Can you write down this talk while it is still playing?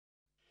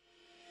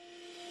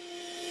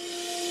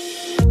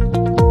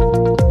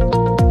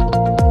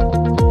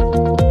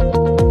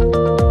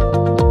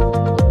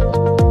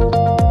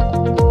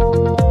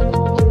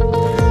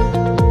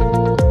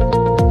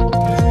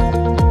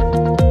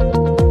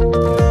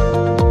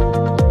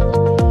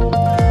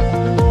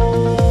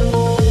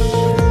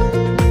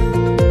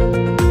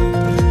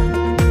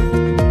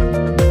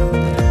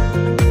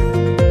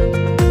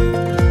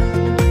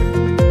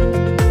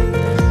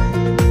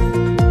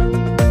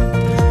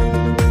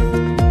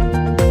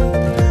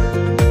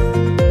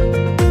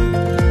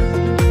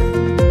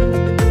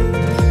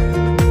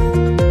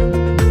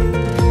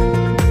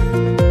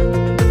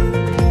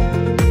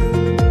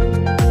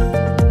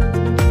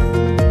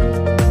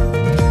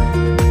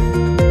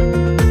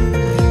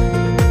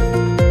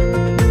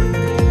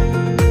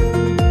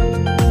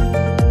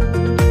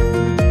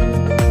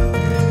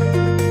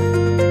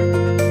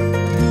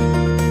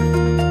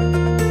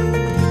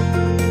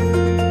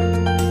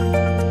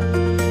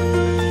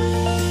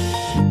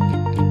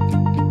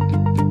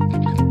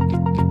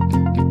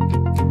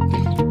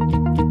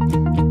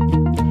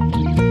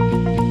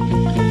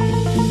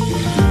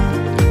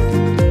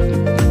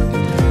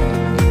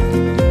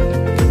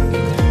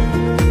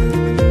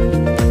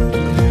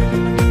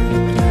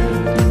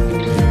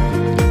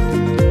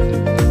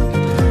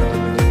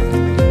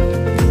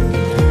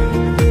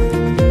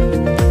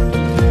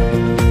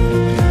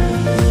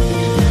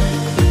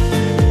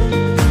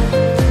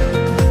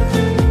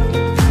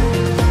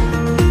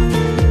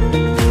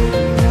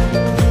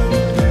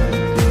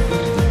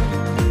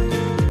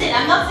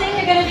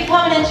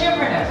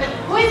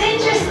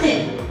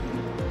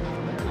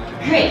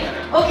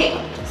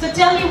So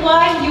tell me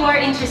why you are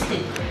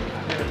interested.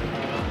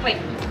 Wait,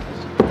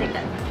 take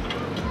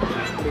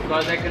that.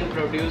 Because I can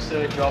produce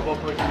job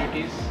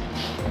opportunities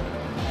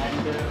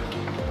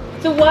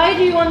and So why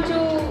do you want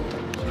to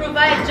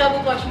provide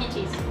job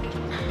opportunities?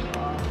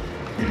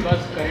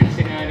 because current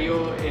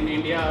scenario in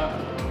India,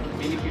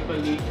 many people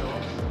need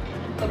jobs,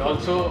 and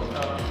also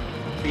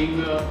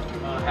being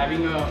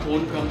having a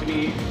own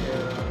company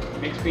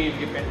makes me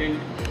independent.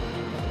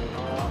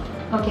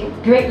 Okay,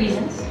 great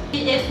reasons.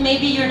 If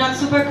maybe you're not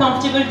super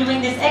comfortable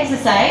doing this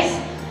exercise,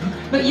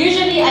 but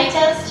usually I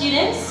tell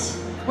students,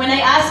 when I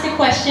ask a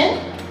question,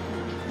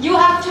 you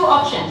have two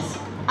options.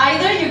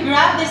 Either you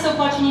grab this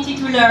opportunity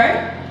to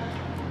learn,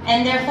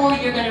 and therefore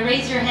you're going to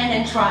raise your hand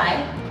and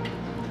try.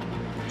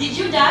 Did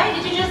you die?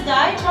 Did you just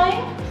die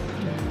trying?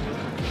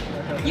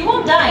 You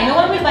won't die, no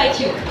one will bite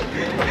you.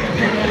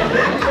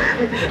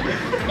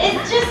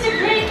 It's just a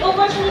great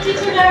opportunity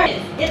to learn.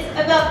 It's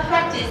about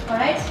practice,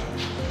 alright?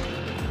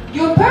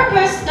 Your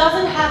purpose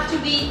doesn't have to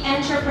be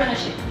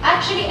entrepreneurship.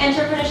 Actually,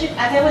 entrepreneurship,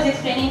 as I was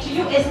explaining to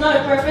you, is not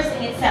a purpose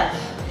in itself.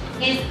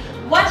 It's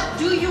what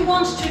do you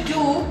want to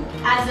do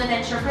as an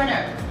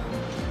entrepreneur?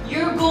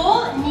 Your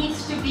goal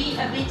needs to be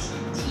a bit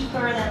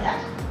deeper than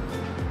that.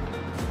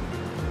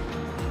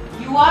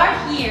 You are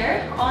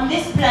here on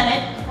this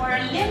planet for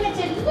a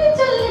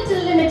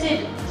little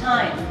limited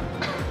time.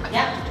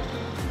 Yeah?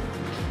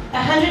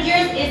 100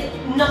 years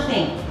is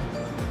nothing.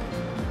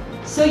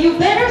 So you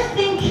better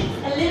think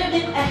a little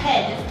bit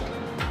ahead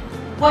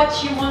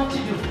what you want to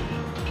do.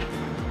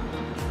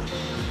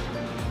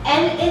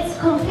 And it's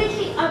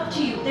completely up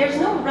to you. There's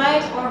no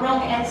right or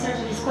wrong answer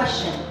to this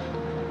question.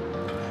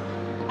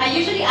 I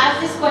usually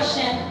ask this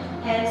question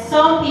and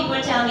some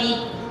people tell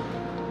me,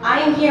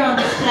 I'm here on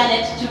this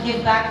planet to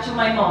give back to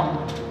my mom.